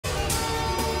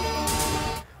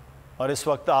और इस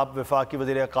वक्त आप वफाकी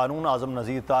वज़ीर क़ानून आज़म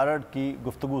नज़ीर तारड़ की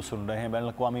गुफ्तगू सुन रहे हैं।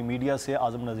 बैनुल-अक़वामी मीडिया से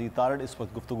आज़म नज़ीर तारड़ इस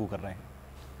वक्त गुफ्तगू कर रहे हैं।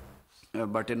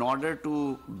 But in order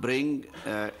to bring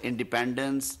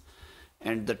independence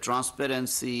and the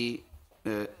transparency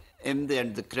and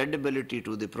the credibility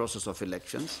to the process of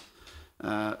elections,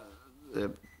 the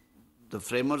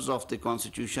framers of the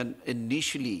constitution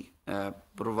initially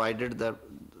provided the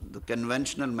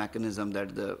conventional mechanism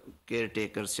that the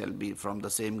caretakers shall be from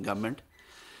the same government.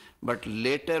 But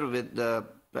later, with the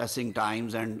passing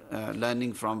times and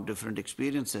learning from different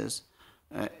experiences,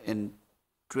 in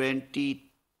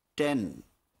 2010,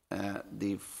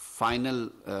 the final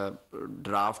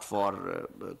draft for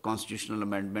constitutional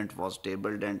amendment was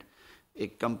tabled, and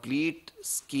a complete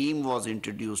scheme was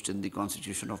introduced in the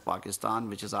Constitution of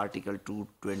Pakistan, which is Article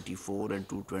 224 and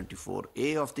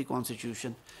 224A of the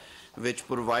Constitution, which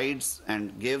provides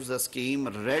and gives a scheme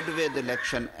read with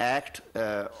Election Act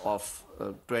of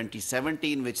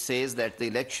 2017, which says that the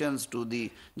elections to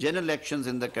the general elections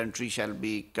in the country shall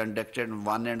be conducted on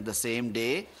one and the same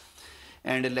day,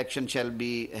 and election shall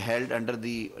be held under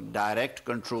the direct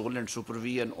control and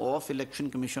supervision of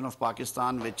Election Commission of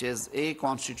Pakistan, which is a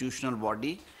constitutional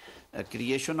body, a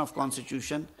creation of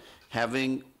constitution,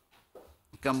 having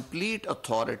complete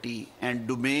authority and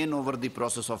domain over the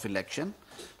process of election.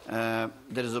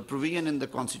 There is a provision in the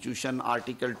constitution,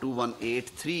 Article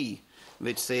 2183,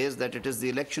 which says that it is the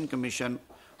Election Commission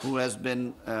who has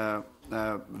been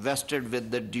vested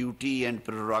with the duty and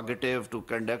prerogative to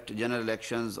conduct general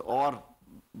elections or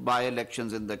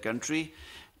by-elections in the country,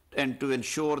 and to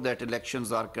ensure that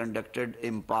elections are conducted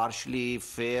impartially,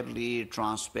 fairly,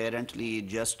 transparently,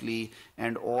 justly,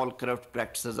 and all corrupt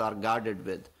practices are guarded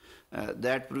with.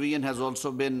 That provision has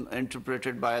also been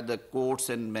interpreted by the courts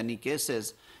in many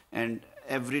cases, and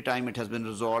every time it has been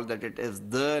resolved that it is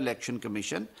the Election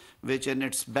Commission which in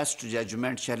its best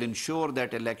judgment shall ensure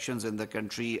that elections in the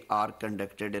country are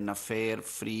conducted in a fair,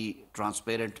 free,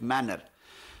 transparent manner.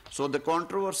 So the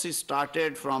controversy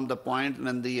started from the point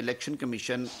when the Election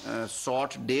Commission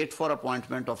sought date for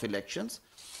appointment of elections.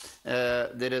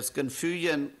 There is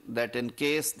confusion that in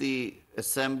case the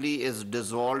Assembly is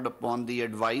dissolved upon the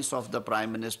advice of the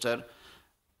Prime Minister,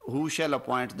 who shall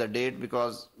appoint the date,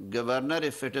 because governor,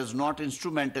 if it is not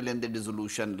instrumental in the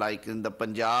dissolution, like in the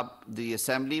Punjab, the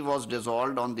Assembly was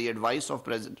dissolved on the advice of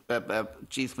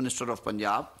Chief Minister of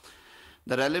Punjab.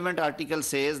 The relevant article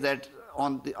says that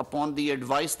upon the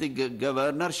advice, the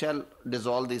governor shall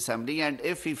dissolve the Assembly, and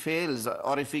if he fails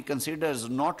or if he considers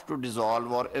not to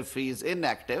dissolve or if he is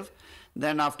inactive,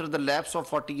 then after the lapse of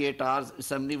 48 hours,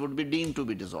 Assembly would be deemed to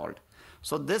be dissolved.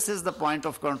 So this is the point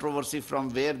of controversy from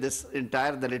where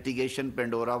the litigation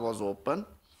Pandora was open.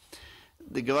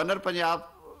 The Governor Punjab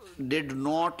did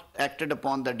not acted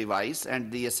upon the device,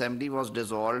 and the Assembly was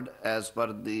dissolved as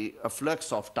per the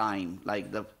flux of time, like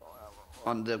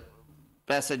on the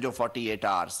passage of 48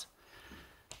 hours.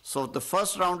 So the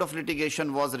first round of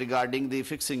litigation was regarding the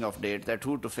fixing of date, that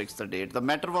who to fix the date. The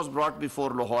matter was brought before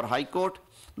Lahore High Court.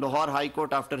 Lahore High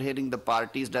Court, after hearing the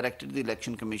parties, directed the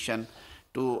Election Commission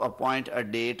to appoint a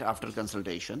date after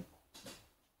consultation.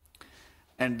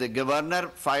 And the governor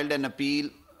filed an appeal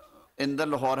in the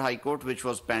Lahore High Court, which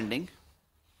was pending.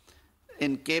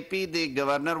 In KP, the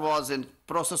governor was in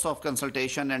process of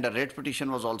consultation, and a writ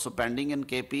petition was also pending in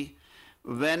KP.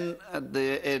 When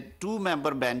a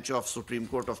two-member bench of Supreme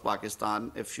Court of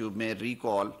Pakistan, if you may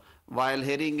recall, while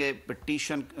hearing a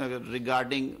petition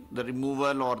regarding the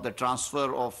removal or the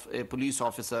transfer of a police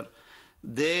officer,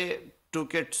 they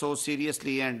took it so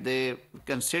seriously and they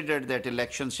considered that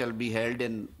elections shall be held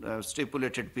in a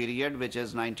stipulated period, which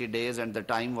is 90 days, and the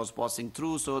time was passing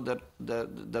through. So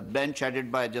the bench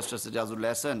headed by Justice Ijazul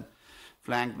Hasan,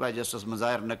 flanked by Justice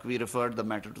Mazahir Naqvi, referred the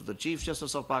matter to the Chief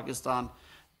Justice of Pakistan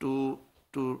to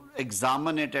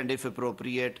examine it and, if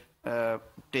appropriate,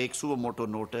 take suo motu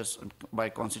notice by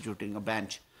constituting a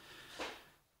bench.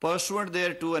 Pursuant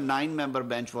thereto, a 9-member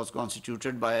bench was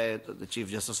constituted by the Chief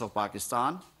Justice of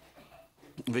Pakistan,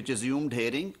 which assumed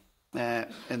hearing.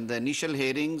 In the initial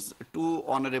hearings, 2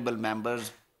 honorable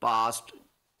members passed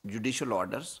judicial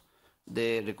orders.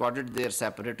 They recorded their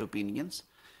separate opinions,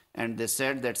 and they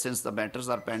said that since the matters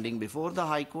are pending before the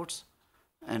high courts,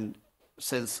 and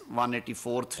since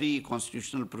 184.3,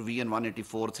 constitutional provision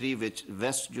 184.3, which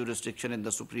vests jurisdiction in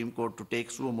the Supreme Court to take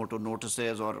suo motu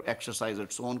notices or exercise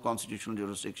its own constitutional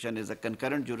jurisdiction, is a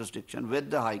concurrent jurisdiction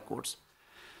with the high courts.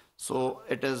 So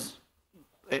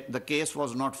the case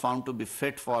was not found to be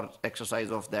fit for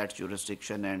exercise of that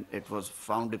jurisdiction, and it was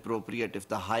found appropriate, if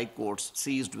the high courts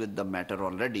seized with the matter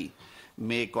already,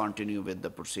 may continue with the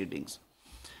proceedings.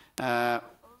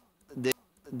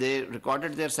 they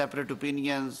recorded their separate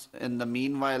opinions. In the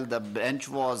meanwhile, the bench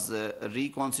was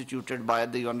reconstituted by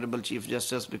the Honorable Chief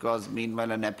Justice, because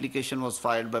meanwhile an application was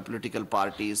filed by political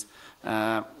parties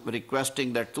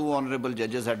requesting that two honorable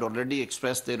judges had already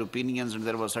expressed their opinions, and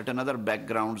there were certain other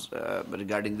backgrounds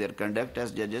regarding their conduct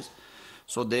as judges.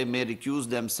 So they may recuse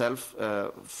themselves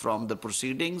from the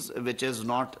proceedings, which is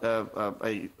not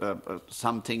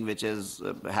something which is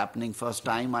happening first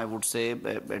time. I would say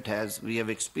we have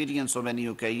experienced so many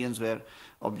occasions where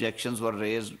objections were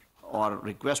raised or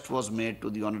request was made to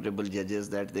the honorable judges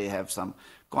that they have some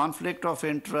conflict of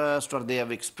interest, or they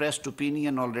have expressed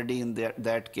opinion already in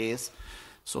that case.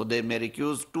 So they may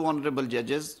recuse. Two honorable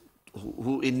judges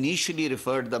who initially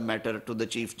referred the matter to the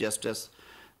Chief Justice,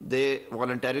 they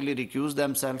voluntarily recused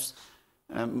themselves.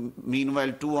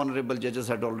 Meanwhile, two honorable judges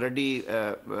had already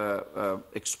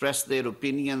expressed their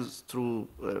opinions through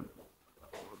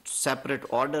separate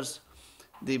orders.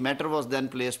 The matter was then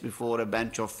placed before a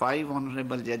bench of 5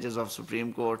 honorable judges of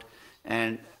Supreme Court,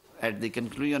 and at the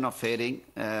conclusion of hearing,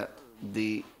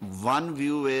 the one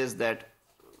view is that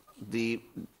the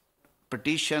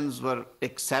petitions were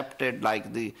accepted,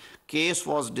 like the case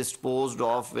was disposed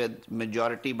of with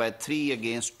majority by 3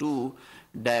 against 2,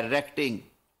 directing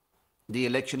the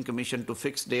Election Commission to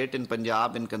fix date in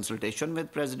Punjab in consultation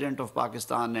with President of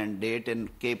Pakistan, and date in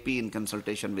KP in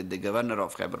consultation with the Governor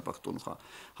of Khyber Pakhtunkhwa.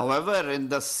 However, in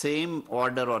the same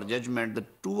order or judgment, the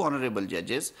 2 honorable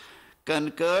judges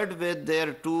concurred with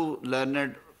their 2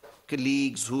 learned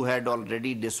colleagues who had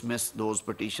already dismissed those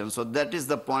petitions. So that is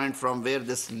the point from where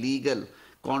this legal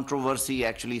controversy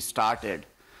actually started.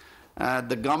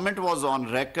 The government was on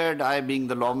record, I being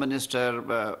the law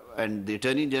minister and the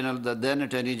Attorney General, the then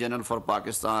Attorney General for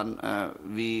Pakistan,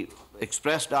 we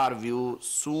expressed our view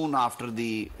soon after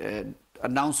the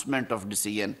announcement of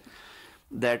decision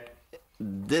that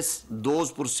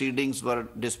those proceedings were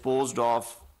disposed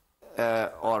of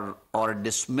or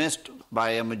dismissed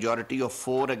by a majority of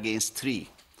 4 against 3,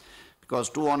 because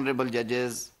 2 honorable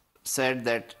judges said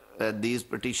that these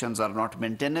petitions are not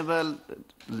maintainable,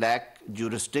 lack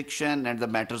jurisdiction, and the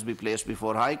matters be placed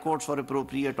before high courts for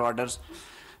appropriate orders.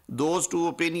 Those 2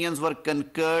 opinions were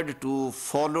concurred to,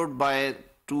 followed by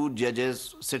 2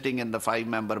 judges sitting in the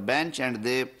 5-member bench, and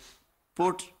they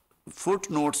put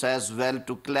footnotes as well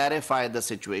to clarify the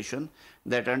situation,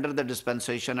 that under the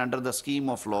dispensation, under the scheme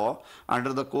of law,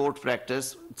 under the court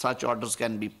practice, such orders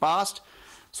can be passed.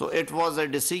 So it was a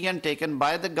decision taken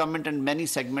by the government and many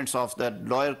segments of the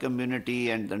lawyer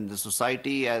community and the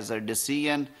society as a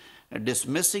decision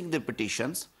dismissing the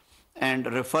petitions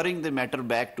and referring the matter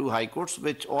back to high courts,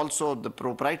 which also the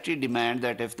proprietary demand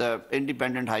that if the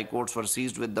independent high courts were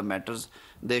seized with the matters,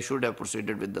 they should have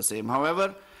proceeded with the same.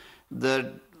 However,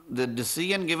 the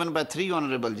decision given by 3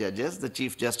 honorable judges, the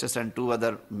Chief Justice and 2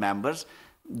 other members,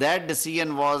 that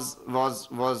decision was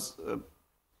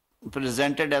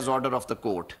presented as order of the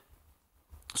court.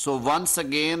 So once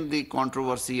again the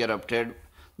controversy erupted,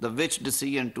 the which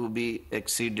decision to be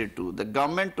acceded to. The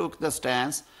government took the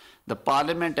stance, the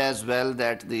parliament as well,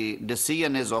 that the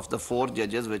decision is of the 4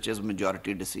 judges, which is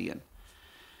majority decision.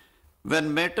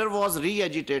 When matter was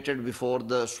re-agitated before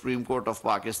the Supreme Court of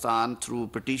Pakistan through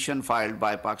petition filed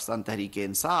by Pakistan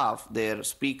Tehreek-e-Insaf, their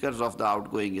speakers of the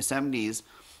outgoing assemblies,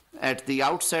 at the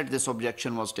outset this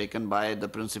objection was taken by the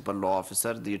principal law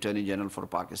officer, the Attorney General for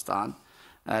Pakistan,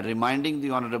 reminding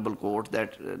the Honorable Court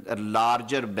that a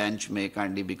larger bench may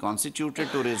kindly be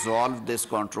constituted to resolve this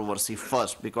controversy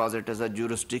first, because it is a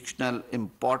jurisdictional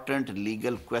important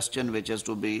legal question which is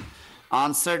to be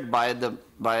answered by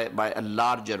a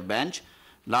larger bench.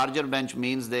 Larger bench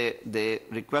means they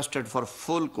requested for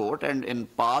full court, and in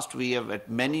past we have at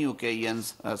many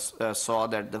occasions saw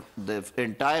that the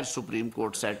entire Supreme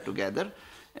Court sat together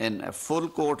in a full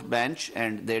court bench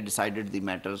and they decided the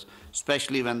matters,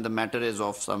 especially when the matter is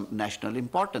of some national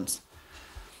importance.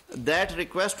 That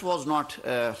request was not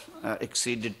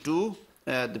acceded to.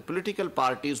 The political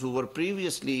parties who were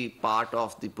previously part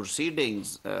of the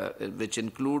proceedings, which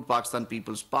include Pakistan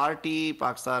People's Party,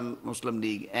 Pakistan Muslim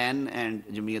League N and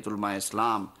Jamiat Ulama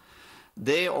Islam,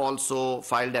 they also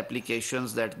filed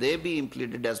applications that they be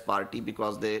included as party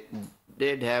because they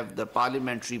did have the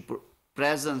parliamentary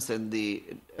presence in the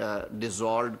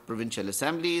dissolved provincial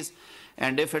assemblies.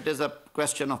 And if it is a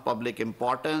question of public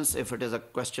importance, if it is a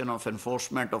question of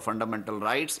enforcement of fundamental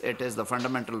rights, it is the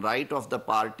fundamental right of the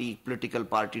party, political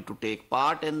party, to take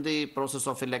part in the process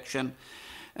of election.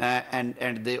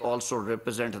 And they also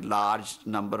represent a large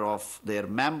number of their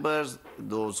members.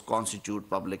 Those constitute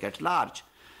public at large.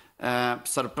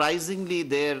 Surprisingly,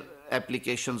 their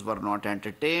applications were not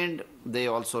entertained. They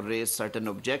also raised certain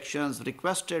objections,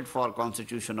 requested for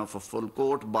constitution of a full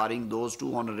court, barring those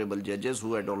 2 honorable judges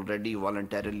who had already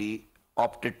voluntarily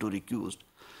opted to recuse.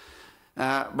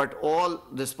 But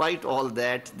despite all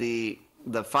that, the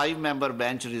 5-member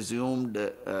bench resumed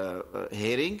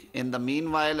hearing. In the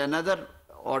meanwhile, another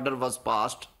order was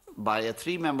passed by a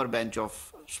 3-member bench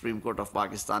of Supreme Court of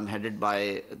Pakistan, headed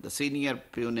by the senior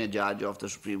pune judge of the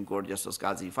Supreme Court, Justice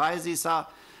Qazi Faiz Isa,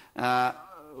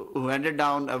 who handed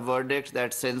down a verdict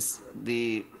that since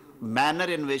the manner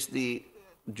in which the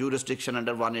jurisdiction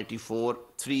under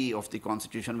 184(3) of the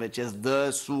Constitution, which is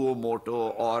the suo moto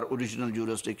or original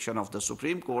jurisdiction of the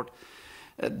Supreme Court,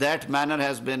 that manner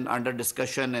has been under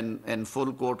discussion in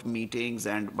full court meetings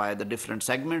and by the different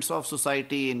segments of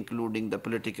society, including the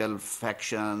political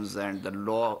factions and the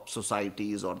law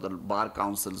societies or the bar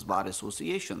councils, bar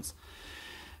associations.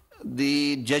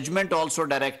 The judgment also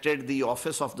directed the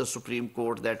office of the Supreme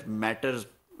Court that matters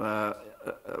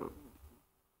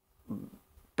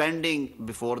pending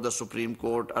before the Supreme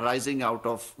Court arising out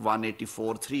of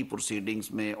 184(3)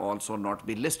 proceedings may also not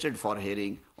be listed for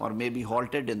hearing or may be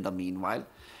halted in the meanwhile.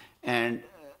 And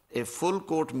a full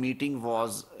court meeting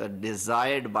was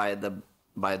desired by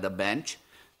the bench,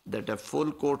 that a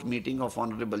full court meeting of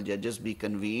honorable judges be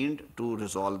convened to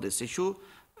resolve this issue.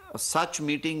 Such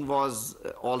meeting was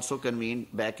also convened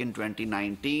back in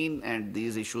 2019, and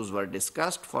these issues were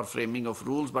discussed for framing of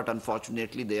rules, but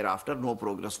unfortunately thereafter no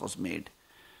progress was made.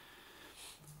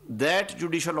 That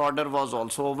judicial order was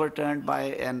also overturned by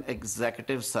an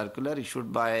executive circular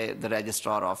issued by the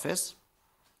registrar office,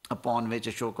 upon which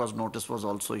a show cause notice was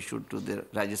also issued to the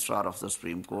registrar of the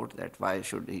Supreme Court, that why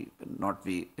should he not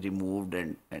be removed,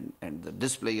 and the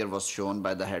displayer was shown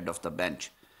by the head of the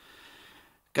bench.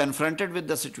 Confronted with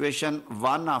the situation,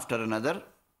 one after another,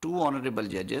 2 honorable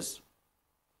judges,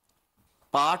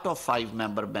 part of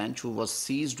 5-member bench who was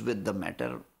seized with the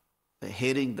matter,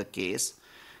 hearing the case,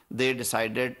 they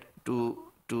decided to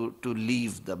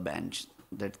leave the bench.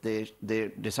 That they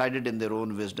decided in their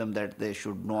own wisdom that they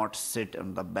should not sit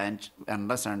on the bench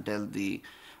unless until the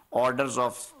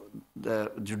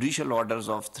judicial orders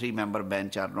of 3-member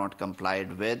bench are not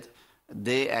complied with.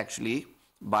 They actually,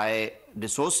 by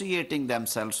dissociating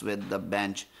themselves with the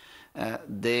bench,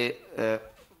 they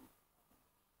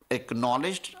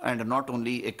acknowledged, and not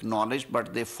only acknowledged,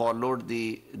 but they followed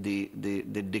the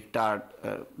diktat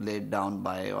laid down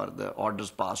by, or the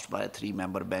orders passed by a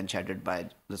 3-member bench headed by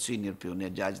the senior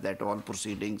pune judge, that all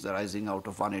proceedings arising out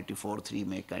of 184(3)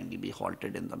 may kindly be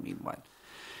halted in the meanwhile.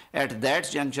 At that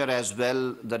juncture as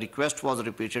well, the request was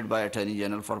repeated by Attorney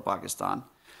General for Pakistan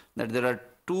that there are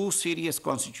 2 serious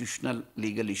constitutional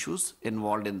legal issues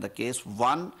involved in the case.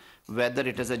 One, whether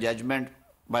it is a judgment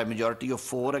by majority of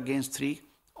 4 against 3,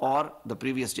 or the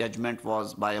previous judgment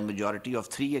was by a majority of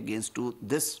 3 against 2.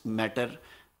 This matter,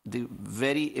 the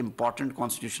very important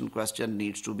constitutional question,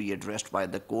 needs to be addressed by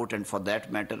the court, and for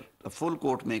that matter, a full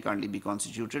court may currently be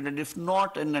constituted, and if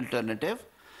not an alternative,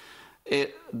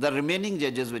 the remaining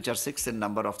judges, which are 6 in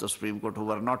number of the Supreme Court, who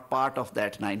are not part of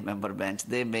that 9-member bench,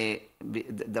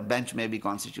 the bench may be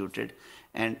constituted,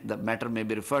 and the matter may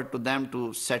be referred to them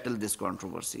to settle this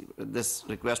controversy. This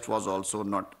request was also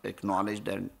not acknowledged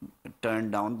and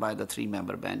turned down by the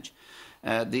 3-member bench.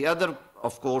 The other,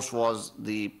 of course, was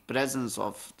the presence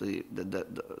of the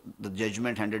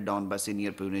judgment handed down by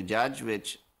senior pune judge,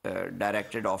 which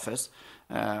directed office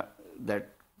that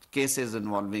cases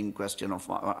involving question of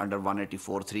under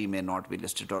 184(3) may not be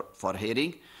listed for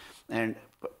hearing. And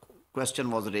question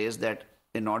was raised that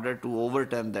in order to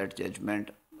overturn that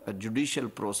judgment, a judicial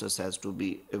process has to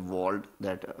be evolved,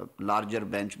 that a larger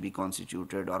bench be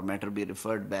constituted or matter be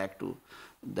referred back to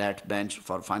that bench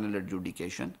for final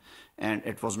adjudication. And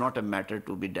it was not a matter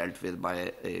to be dealt with by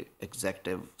an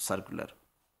executive circular.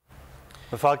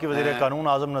 वफाकी वज़ीर कानून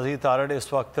आज़म नज़ीर तारड़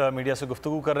इस वक्त media से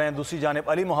गुफ्तगू कर रहे हैं। दूसरी जानिब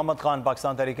अली मोहम्मद खान,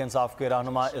 पाकिस्तान तहरीक इंसाफ के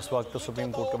रहनुमा, इस वक्त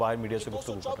सुप्रीम कोर्ट के बाहर मीडिया से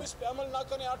गुफ्तगू कर रहे हैं। अमल ना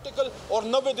करें आर्टिकल और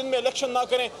 90 दिन में इलेक्शन ना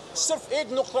करें, सिर्फ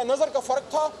एक नुक्ता नज़र का फ़र्क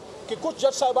था कि कुछ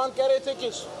जज साहिबान कह रहे थे कि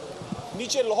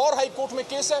नीचे लाहौर हाई कोर्ट में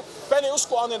केस है, पहले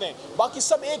उसको आने दें, बाकी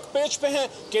सब एक पेज पे हैं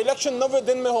कि इलेक्शन 90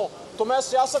 दिन में हो। तो मैं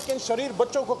सियासत के इन शरीर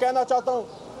बच्चों को कहना चाहता हूँ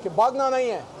कि भागना नहीं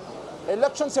है,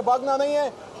 इलेक्शन से भागना नहीं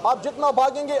है। आप जितना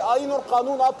भागेंगे आइन और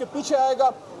कानून आपके पीछे आएगा।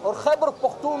 और खैबर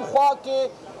पख्तूनख्वा के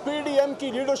पीडीएम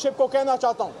की लीडरशिप को कहना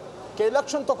चाहता हूँ कि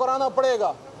इलेक्शन तो कराना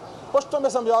पड़ेगा, पश्तो में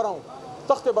समझा रहा हूँ,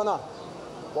 तख्ते बना।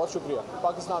 बहुत शुक्रिया।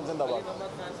 पाकिस्तान जिंदाबाद।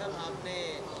 आपने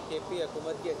केपी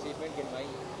हुकूमत की अचीवमेंट गिनवाई,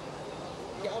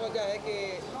 क्या वजह है कि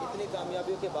इतनी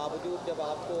कामयाबियों के बावजूद जब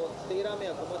आपको 13 में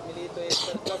हुकूमत मिली तो एक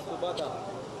सरप्लस सूबा था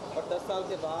और 10 साल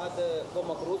के बाद वो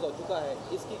मकरूज हो चुका है,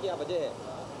 इसकी क्या वजह है?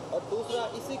 और दूसरा,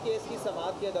 इसी केस की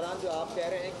समाअत के दौरान जो आप कह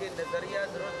रहे हैं कि नज़रिया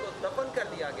ज़रूरत को दफन कर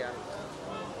दिया गया,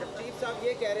 जब चीफ साहब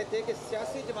ये कह रहे थे कि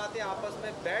सियासी जमातें आपस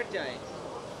में बैठ जाएं,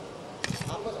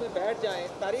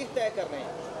 तारीख तय कर रहे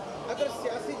हैं। अगर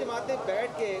सियासी जमातें बैठ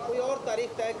के कोई और तारीख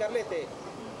तय कर लेते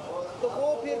तो वो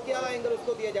फिर क्या एंगल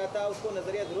उसको दिया जाता, उसको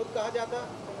नज़रिया ज़रूरत कहा जाता।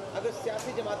 अगर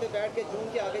सियासी जमातें बैठ के जून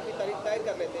के आगे की तारीख तय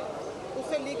कर लेते,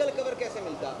 उससे लीगल कवर कैसे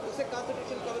मिलता, उससे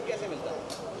कॉन्स्टिट्यूशन कवर कैसे मिलता?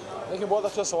 देखिए, बहुत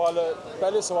अच्छा सवाल है।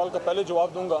 पहले सवाल का पहले जवाब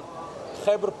दूंगा।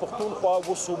 खैबर पख्तूनख्वा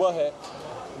वो सूबा है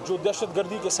जो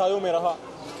दहशतगर्दी के सायों में रहा,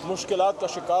 मुश्किलात का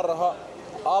शिकार रहा।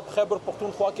 आप खैबर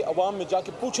पख्तूनख्वा के अवाम में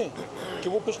जाके पूछें कि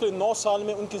वो पिछले 9 साल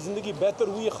में उनकी ज़िंदगी बेहतर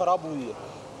हुई है, ख़राब हुई है,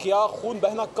 क्या खून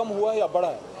बहना कम हुआ है या बढ़ा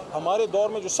है। हमारे दौर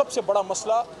में जो सबसे बड़ा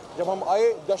मसला जब हम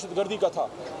आए दहशतगर्दी का था।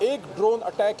 एक ड्रोन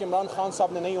अटैक इमरान खान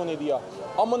साहब ने नहीं होने दिया,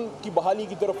 अमन की बहाली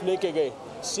की तरफ लेके गए।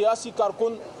 सियासी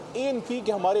कारकुन ANP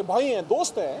के हमारे भाई हैं,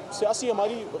 दोस्त हैं, सियासी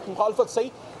हमारी मुखालफत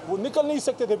सही, वो निकल नहीं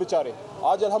सकते थे बेचारे।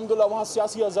 आज अल्हम्दुलिल्लाह वहाँ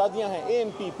सियासी आज़ादियाँ हैं।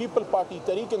 ANP, people party,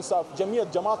 Tehreek Insaf,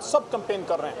 Jamiat, जमात सब कैंपेन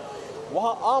कर रहे हैं।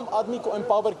 वहाँ आम आदमी को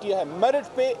एम्पावर किया है। मेरिट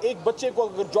पे एक बच्चे को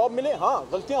अगर जॉब मिले, हाँ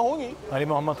गलतियाँ होंगी, अली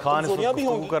मोहम्मद खान इस वक्त भी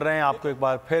होंगी। कर रहे हैं। आपको एक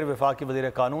बार फिर वफाकी वज़ीर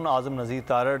कानून आज़म नज़ीर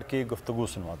तारड़ की गुफ्तगू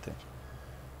सुनवाते हैं।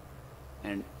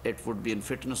 And it would be in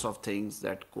fitness of things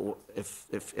that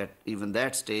if at even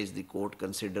that stage the court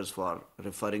considers for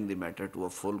referring the matter to a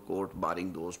full court, barring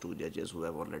those 2 judges who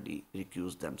have already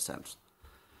recused themselves.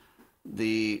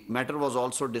 The matter was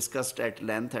also discussed at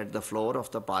length at the floor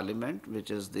of the parliament, which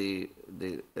is the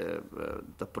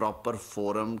proper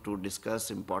forum to discuss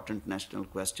important national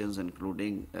questions,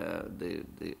 including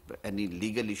any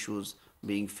legal issues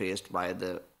being faced by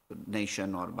the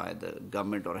nation or by the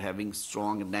government or having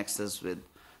strong nexus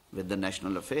with the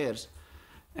national affairs.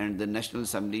 And the National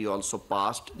Assembly also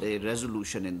passed a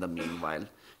resolution in the meanwhile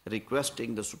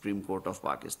requesting the Supreme Court of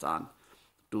Pakistan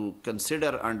to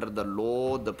consider under the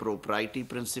law the propriety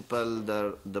principle,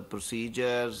 the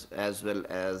procedures, as well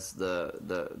as the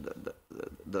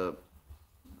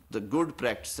good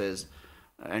practices,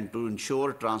 and to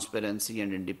ensure transparency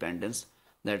and independence,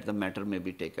 that the matter may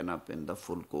be taken up in the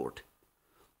full court.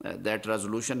 That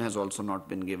resolution has also not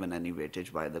been given any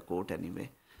weightage by the court anyway.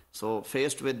 So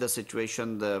faced with the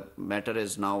situation, the matter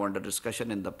is now under discussion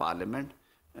in the parliament.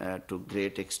 To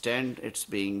great extent, it's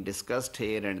being discussed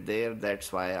here and there.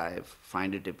 That's why I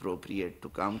find it appropriate to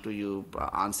come to you,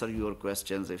 answer your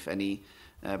questions, if any.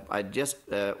 I just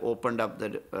opened up the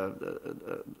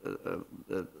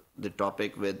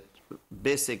topic with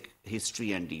basic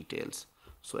history and details.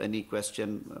 So any question?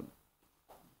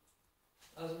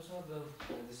 Azam,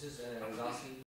 this is Rasi.